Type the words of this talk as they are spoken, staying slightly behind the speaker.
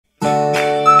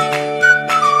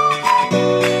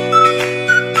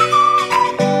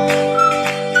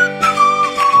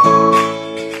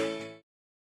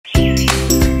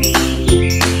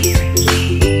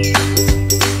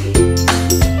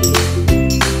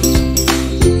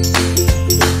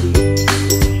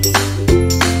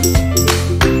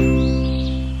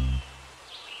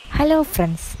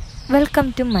friends, welcome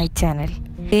to my channel.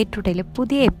 Day today's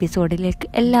പുതിയ എപ്പിസോഡിലേക്ക്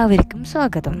എല്ലാവർക്കും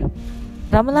സ്വാഗതം.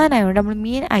 റമദാൻ ആയതുകൊണ്ട് നമ്മൾ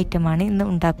മീൻ ഐറ്റമാണ് ഇന്ന്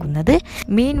ഉണ്ടാക്കുന്നത്.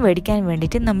 മീൻ മേടിക്കാൻ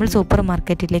വേണ്ടിയിട്ട് നമ്മൾ സൂപ്പർ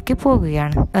മാർക്കറ്റിലേക്ക്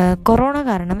പോവുകയാണ്. കൊറോണ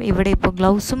കാരണം ഇവിടെ ഇപ്പോൾ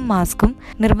ഗ്ലൗസും മാസ്കും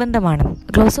നിർബന്ധമാണ്.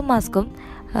 ഗ്ലൗസും മാസ്കും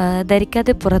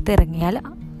ധരിക്കാതെ പുറത്തിറങ്ങിയാൽ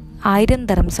 1000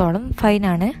 ദിർഹംസോളം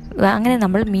ഫൈനാണ്. അങ്ങനെ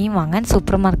നമ്മൾ മീൻ വാങ്ങാൻ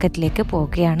സൂപ്പർ മാർക്കറ്റിലേക്ക്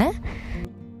പോവുകയാണ്.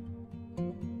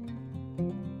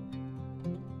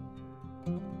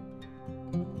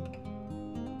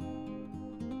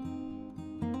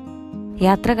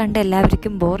 യാത്ര കണ്ട്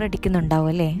എല്ലാവർക്കും ബോറടിക്കുന്നുണ്ടാവും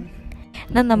അല്ലേ?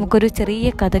 എന്നാൽ നമുക്കൊരു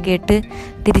ചെറിയ കഥ കേട്ട്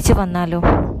തിരിച്ചു വന്നാലോ?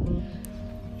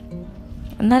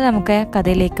 എന്നാൽ നമുക്ക്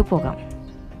കഥയിലേക്ക് പോകാം.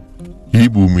 ഈ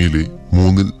ഭൂമിയിലെ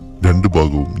 2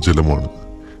 ഭാഗവും ജലമാണ്.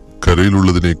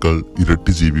 കരയിലുള്ളതിനേക്കാൾ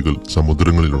ഇരട്ടി ജീവികൾ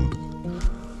സമുദ്രങ്ങളിലുണ്ട്.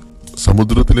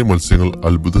 സമുദ്രത്തിലെ മത്സ്യങ്ങൾ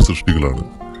അത്ഭുത സൃഷ്ടികളാണ്.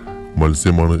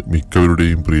 മത്സ്യമാണ്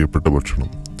മിക്കവരുടെയും പ്രിയപ്പെട്ട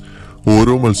ഭക്ഷണം.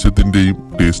 ഓരോ മത്സ്യത്തിന്റെയും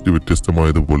ടേസ്റ്റ്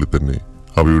വ്യത്യസ്തമായതുപോലെ തന്നെ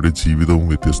അവയുടെ ജീവിതവും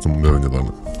വ്യത്യസ്തം നിറഞ്ഞതാണ്.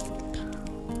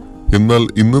 എന്നാൽ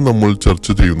ഇന്ന് നമ്മൾ ചർച്ച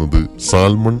ചെയ്യുന്നത്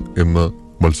സാൽമൺ എന്ന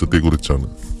മത്സ്യത്തെക്കുറിച്ചാണ്.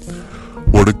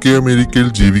 വടക്കേ അമേരിക്കയിൽ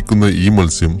ജീവിക്കുന്ന ഈ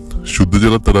മത്സ്യം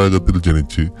ശുദ്ധജല തടാകത്തിൽ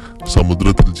ജനിച്ച്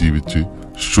സമുദ്രത്തിൽ ജീവിച്ച്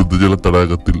ശുദ്ധജല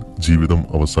തടാകത്തിൽ ജീവിതം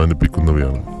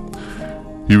അവസാനിപ്പിക്കുന്നവയാണ്.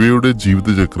 ഇവയുടെ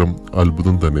ജീവിതചക്രം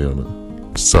അത്ഭുതം തന്നെയാണ്.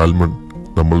 സാൽമൺ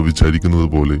നമ്മൾ വിചാരിക്കുന്നത്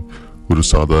പോലെ ഒരു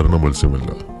സാധാരണ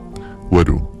മത്സ്യമല്ല.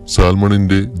 വരൂ,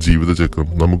 സാൽമണിന്റെ ജീവിതചക്രം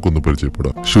നമുക്കൊന്ന്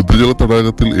പരിചയപ്പെടാം. ശുദ്ധജല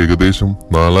തടാകത്തിൽ ഏകദേശം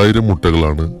 4000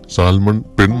 മുട്ടകളാണ് സാൽമൺ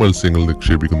പെൺമത്സ്യങ്ങൾ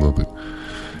നിക്ഷേപിക്കുന്നത്.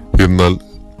 എന്നാൽ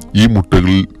ഈ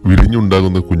മുട്ടകളിൽ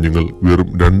വിരിഞ്ഞുണ്ടാകുന്ന കുഞ്ഞുങ്ങൾ വെറും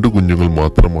 2 കുഞ്ഞുങ്ങൾ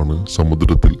മാത്രമാണ്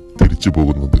സമുദ്രത്തിൽ തിരിച്ചു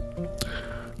പോകുന്നത്.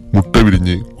 മുട്ട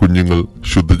വിരിഞ്ഞ് കുഞ്ഞുങ്ങൾ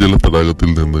ശുദ്ധജല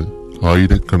തടാകത്തിൽ നിന്ന്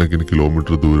ആയിരക്കണക്കിന്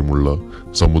കിലോമീറ്റർ ദൂരമുള്ള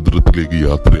സമുദ്രത്തിലേക്ക്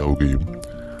യാത്രയാവുകയും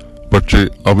പക്ഷേ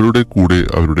അവരുടെ കൂടെ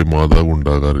അവരുടെ മാതാവ്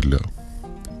ഉണ്ടാകാറില്ല.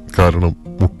 കാരണം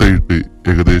മുട്ടയിട്ട്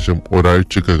ഏകദേശം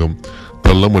ഒരാഴ്ചക്കകം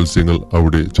തള്ള മത്സ്യങ്ങൾ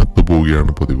അവിടെ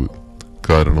ചത്തുപോവുകയാണ് പതിവ്.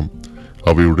 കാരണം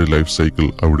അവയുടെ ലൈഫ് സൈക്കിൾ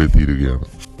അവിടെ തീരുകയാണ്.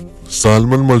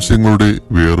 സാൽമൺ മത്സ്യങ്ങളുടെ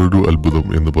വേറൊരു അത്ഭുതം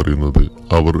എന്ന് പറയുന്നത്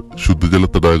അവർ ശുദ്ധജല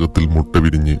തടാകത്തിൽ മുട്ട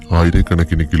വിരിഞ്ഞ്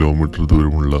ആയിരക്കണക്കിന് കിലോമീറ്റർ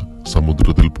ദൂരമുള്ള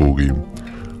സമുദ്രത്തിൽ പോവുകയും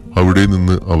അവിടെ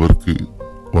നിന്ന് അവർക്ക്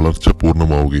വളർച്ച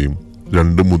പൂർണ്ണമാവുകയും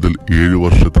 2 മുതൽ 7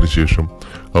 വർഷത്തിന് ശേഷം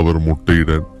അവർ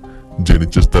മുട്ടയിടാൻ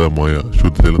ജനിച്ച സ്ഥലമായ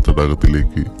ശുദ്ധജല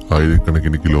തടാകത്തിലേക്ക്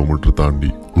ആയിരക്കണക്കിന് കിലോമീറ്റർ താണ്ടി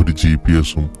ഒരു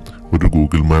GPS-ഉം ഒരു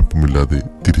ഗൂഗിൾ മാപ്പും ഇല്ലാതെ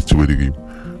തിരിച്ചു വരികയും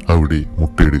അവിടെ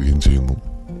മുട്ടയിടുകയും ചെയ്യുന്നു.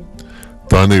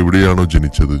 താൻ എവിടെയാണോ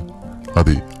ജനിച്ചത്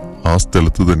അതെ ആ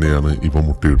സ്ഥലത്ത് തന്നെയാണ് ഇവ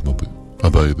മുട്ടയിടുന്നത്.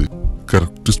 അതായത്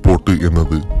കറക്റ്റ് സ്പോട്ട്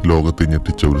എന്നത് ലോകത്തെ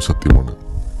ഞെട്ടിച്ച ഒരു സത്യമാണ്.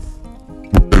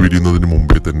 മുട്ട വിരിയുന്നതിന്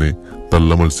മുമ്പേ തന്നെ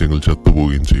തള്ള മത്സ്യങ്ങൾ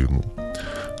ചത്തുപോവുകയും ചെയ്യുന്നു.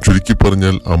 ചുരുക്കി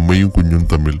പറഞ്ഞാൽ അമ്മയും കുഞ്ഞും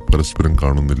തമ്മിൽ പരസ്പരം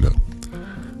കാണുന്നില്ല.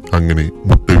 അങ്ങനെ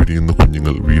മുട്ട വിരിയുന്ന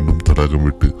കുഞ്ഞുങ്ങൾ വീണ്ടും തടാകം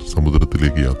വിട്ട്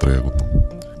സമുദ്രത്തിലേക്ക് യാത്രയാകുന്നു.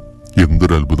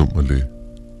 എന്തൊരു അത്ഭുതം അല്ലേ?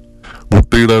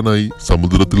 മുട്ടയിടാനായി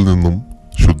സമുദ്രത്തിൽ നിന്നും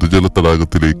ശുദ്ധജല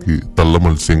തടാകത്തിലേക്ക് തള്ള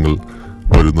മത്സ്യങ്ങൾ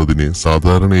വരുന്നതിനെ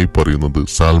സാധാരണയായി പറയുന്നത്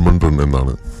സാൽമൺ റൺ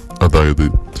എന്നാണ്. അതായത്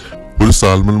ഒരു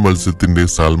സാൽമൺ മത്സ്യത്തിന്റെ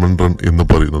സാൽമൺ റൺ എന്ന്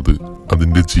പറയുന്നത്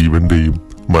അതിന്റെ ജീവന്റെയും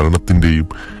മരണത്തിന്റെയും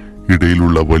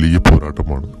ഇടയിലുള്ള വലിയ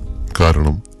പോരാട്ടമാണ്.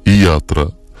 കാരണം ഈ യാത്ര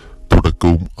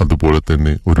തുടക്കവും അതുപോലെ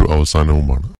തന്നെ ഒരു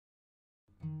അവസാനവുമാണ്.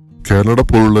 കാനഡ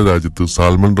പോലുള്ള രാജ്യത്ത്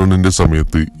സാൽമൺ റണ്ണിന്റെ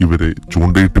സമയത്ത് ഇവരെ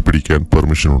ചൂണ്ടയിട്ട് പിടിക്കാൻ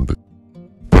പെർമിഷൻ ഉണ്ട്.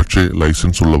 പക്ഷേ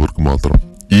ലൈസൻസ് ഉള്ളവർക്ക് മാത്രം.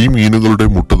 ഈ മീനുകളുടെ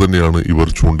മുട്ട തന്നെയാണ് ഇവർ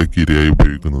ചൂണ്ടയ്ക്ക് ഇരയായി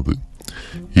ഉപയോഗിക്കുന്നത്.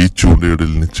 ഈ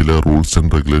ചൂണ്ടയിടലിന് ചില റൂൾസ്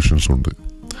ആൻഡ് റെഗുലേഷൻസ് ഉണ്ട്.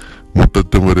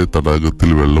 മുട്ടറ്റം വരെ തടാകത്തിൽ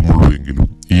വെള്ളമുള്ളൂ എങ്കിലും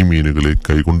ഈ മീനുകളെ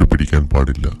കൈകൊണ്ട് പിടിക്കാൻ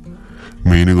പാടില്ല.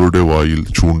 മീനുകളുടെ വായിൽ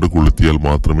ചൂണ്ട കൊളുത്തിയാൽ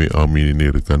മാത്രമേ ആ മീനിനെ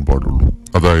എടുക്കാൻ പാടുള്ളൂ.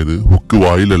 അതായത് ഹുക്ക്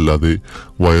വായിലല്ലാതെ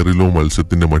വയറിലോ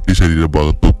മത്സ്യത്തിന്റെ മറ്റ്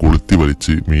ശരീരഭാഗത്തോ കൊളുത്തി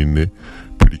വലിച്ച് മീനിനെ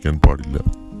പിടിക്കാൻ പാടില്ല.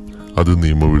 അത്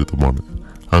നിയമവിരുദ്ധമാണ്.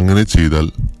 അങ്ങനെ ചെയ്താൽ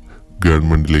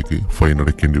ഗവൺമെന്റിലേക്ക് ഫൈൻ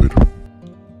അടയ്ക്കേണ്ടി വരും.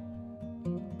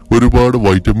 ഒരുപാട്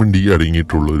വൈറ്റമിൻ ഡി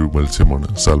അടങ്ങിയിട്ടുള്ള ഒരു മത്സ്യമാണ്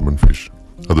സാൽമൺ ഫിഷ്.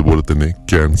 അതുപോലെ തന്നെ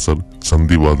ക്യാൻസർ,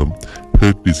 സന്ധിവാതം,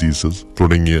 ഹെർട്ട് ഡിസീസസ്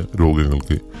തുടങ്ങിയ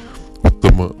രോഗങ്ങൾക്ക്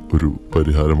ഉത്തമ ഒരു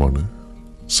പരിഹാരമാണ്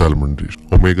സാൽമൺ ഫിഷ്.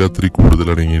 ഒമേഗ 3 കൂടുതൽ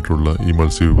അടങ്ങിയിട്ടുള്ള ഈ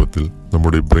മത്സ്യവിഭവത്തിൽ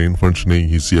നമ്മുടെ ബ്രെയിൻ ഫംഗ്ഷനെ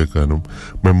ഈസിയാക്കാനും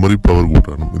മെമ്മറി പവർ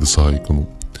കൂട്ടാനും ഇത് സഹായിക്കുന്നു.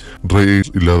 ഡ്രൈ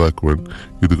ഐസ് ഇല്ലാതാക്കുവാൻ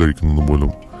ഇത് കഴിക്കുന്നത്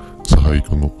മൂലം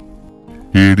സഹായിക്കുന്നു.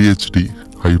 ADHD,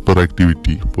 ഹൈപ്പർ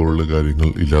ആക്ടിവിറ്റി പോലുള്ള കാര്യങ്ങൾ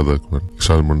ഇല്ലാതാക്കുവാൻ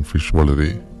സാൽമൺ ഫിഷ് വളരെ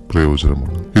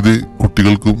പ്രയോജനമാണ്. ഇത്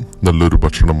കുട്ടികൾക്കും നല്ലൊരു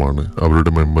ഭക്ഷണമാണ്.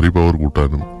 അവരുടെ മെമ്മറി പവർ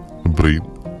കൂട്ടാനും ബ്രെയിൻ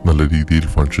നല്ല രീതിയിൽ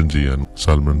ഫംഗ്ഷൻ ചെയ്യാനും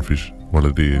സാൽമൺ ഫിഷ്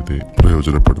വളരെയേറെ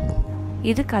പ്രയോജനപ്പെടുന്നു.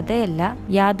 ഇത് കഥയല്ല,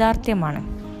 യാഥാർത്ഥ്യമാണ്.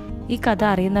 ഈ കഥ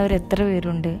അറിയുന്നവർ എത്ര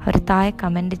പേരുണ്ട്? അവർ താഴെ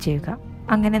കമൻറ്റ് ചെയ്യുക.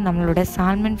 അങ്ങനെ നമ്മളുടെ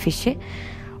സാൽമൺ ഫിഷ്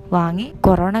വാങ്ങി.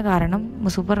 കൊറോണ കാരണം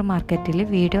സൂപ്പർ മാർക്കറ്റിൽ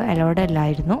വീഡിയോ അലൗഡ്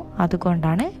അല്ലായിരുന്നു,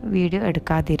 അതുകൊണ്ടാണ് വീഡിയോ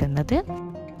എടുക്കാതിരുന്നത്.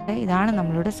 ഇതാണ്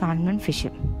നമ്മളുടെ സാൽമൺ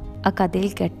ഫിഷ്. ആ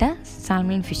കഥയിൽ കേട്ട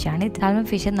സാൽമൺ ഫിഷാണ്. സാൽമൺ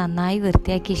ഫിഷ് നന്നായി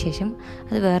വൃത്തിയാക്കിയ ശേഷം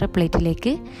അത് വേറെ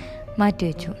പ്ലേറ്റിലേക്ക് മാറ്റി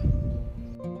വെച്ചു.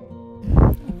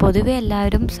 പൊതുവെ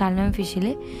എല്ലാവരും സാൽമൺ ഫിഷിൽ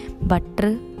ബട്ടർ,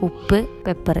 ഉപ്പ്,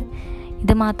 പെപ്പർ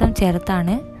ഇത് മാത്രം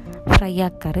ചേർത്താണ് ഫ്രൈ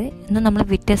ആക്കാറ്. ഇന്ന് നമ്മൾ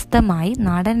വ്യത്യസ്തമായി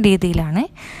നാടൻ രീതിയിലാണ്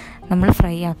നമ്മൾ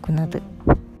ഫ്രൈ ആക്കുന്നത്.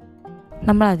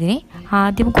 നമ്മളതിന്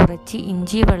ആദ്യം കുറച്ച്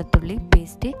ഇഞ്ചി വെളുത്തുള്ളി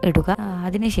പേസ്റ്റ് ഇടുക.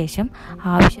 അതിനുശേഷം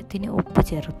ആവശ്യത്തിന് ഉപ്പ്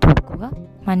ചേർത്ത് കൊടുക്കുക,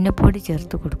 മഞ്ഞൾപ്പൊടി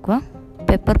ചേർത്ത് കൊടുക്കുക,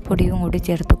 പെപ്പർ പൊടിയും കൂടി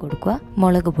ചേർത്ത് കൊടുക്കുക,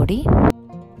 മുളക് പൊടി,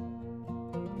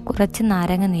 കുറച്ച്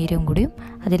നാരങ്ങ നീരും കൂടിയും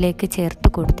അതിലേക്ക് ചേർത്ത്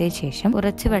കൊടുത്തതിന് ശേഷം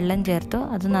കുറച്ച് വെള്ളം ചേർത്ത്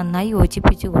അത് നന്നായി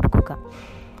യോജിപ്പിച്ച് കൊടുക്കുക.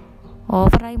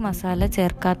 ഓവറായി മസാല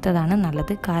ചേർക്കാത്തതാണ്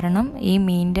നല്ലത്, കാരണം ഈ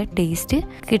മീനിൻ്റെ ടേസ്റ്റ്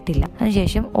കിട്ടില്ല.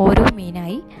 അതിനുശേഷം ഓരോ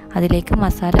മീനായി അതിലേക്ക്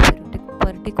മസാല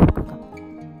പുരട്ടി കൊടുക്കുക.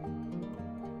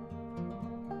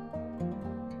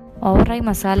 ഓവറായി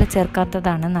മസാല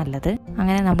ചേർക്കാത്തതാണ് നല്ലത്.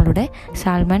 അങ്ങനെ നമ്മളുടെ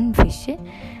സാൽമൺ ഫിഷ്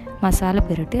മസാല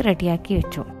പുരട്ടി റെഡിയാക്കി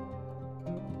വെച്ചു.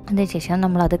 അതിനുശേഷം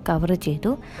നമ്മളത് കവർ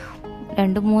ചെയ്തു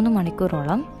 2-3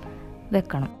 മണിക്കൂറോളം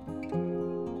വെക്കണം.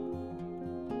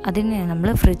 അതിനെ നമ്മൾ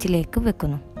ഫ്രിഡ്ജിലേക്ക്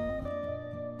വെക്കുന്നു.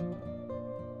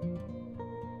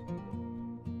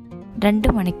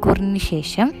 2 മണിക്കൂറിന്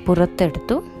ശേഷം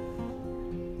പുറത്തെടുത്തു.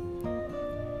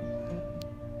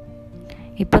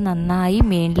 ഇപ്പോൾ നന്നായി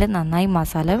മീനിൽ നന്നായി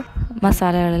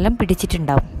മസാലകളെല്ലാം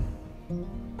പിടിച്ചിട്ടുണ്ടാവും.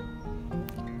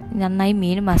 നന്നായി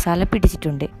മീൻ മസാല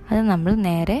പിടിച്ചിട്ടുണ്ട്. അത് നമ്മൾ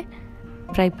നേരെ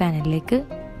ഫ്രൈ പാനിലേക്ക്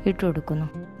ഇട്ട് കൊടുക്കുന്നു.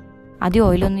 ആദ്യം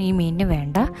ഓയിലൊന്നും ഈ മീനിന്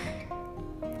വേണ്ട,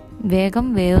 വേഗം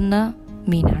വേവുന്ന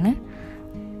മീനാണ്,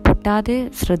 പൊട്ടാതെ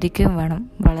ശ്രദ്ധിക്കുകയും വേണം.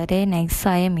 വളരെ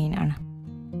നൈസായ മീനാണ്.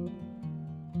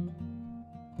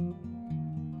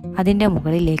 അതിൻ്റെ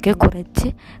മുകളിലേക്ക് കുറച്ച്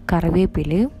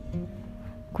കറിവേപ്പിലയും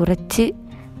കുറച്ച്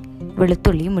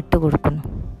വെളുത്തുള്ളിയും ഇട്ട് കൊടുക്കുന്നു.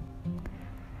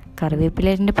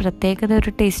 കറിവേപ്പിലേൻ്റെ പ്രത്യേകത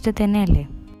ഒരു ടേസ്റ്റ് തന്നെയല്ലേ.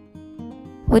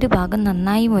 ഒരു ഭാഗം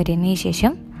നന്നായി മൊരിഞ്ഞതിന്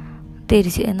ശേഷം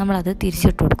നമ്മളത്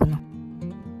തിരിച്ചിട്ട് കൊടുക്കുന്നു.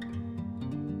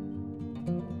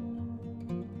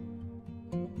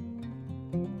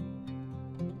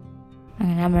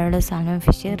 അങ്ങനെ നമ്മളുടെ സാൽമൺ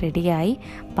ഫിഷ് റെഡിയായി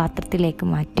പാത്രത്തിലേക്ക്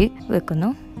മാറ്റി വെക്കുന്നു.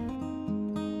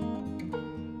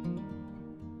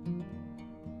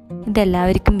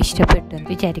 ഇതെല്ലാവർക്കും ഇഷ്ടപ്പെട്ടു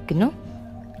വിചാരിക്കുന്നു.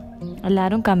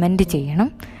 എല്ലാവരും കമൻറ്റ് ചെയ്യണം.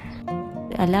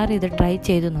 എല്ലാവരും ഇത് ട്രൈ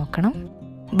ചെയ്ത് നോക്കണം.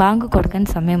 ബാങ്ക് കൊടുക്കാൻ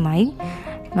സമയമായി.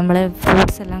 നമ്മൾ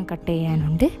ഫ്രൂട്ട്സ് എല്ലാം കട്ട്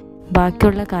ചെയ്യാനുണ്ട്.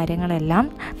 ബാക്കിയുള്ള കാര്യങ്ങളെല്ലാം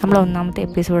നമ്മൾ ഒന്നാമത്തെ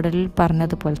എപ്പിസോഡിൽ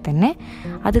പറഞ്ഞതുപോലെ തന്നെ.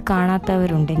 അത്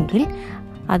കാണാത്തവരുണ്ടെങ്കിൽ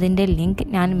അതിൻ്റെ ലിങ്ക്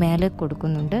ഞാൻ മേലെ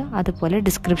കൊടുക്കുന്നുണ്ട്, അതുപോലെ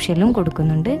ഡിസ്ക്രിപ്ഷനിലും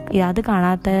കൊടുക്കുന്നുണ്ട്. അത്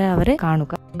കാണാത്തവർ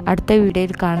കാണുക. അടുത്ത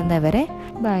വീഡിയോയിൽ കാണുന്നവരെ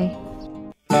ബൈ.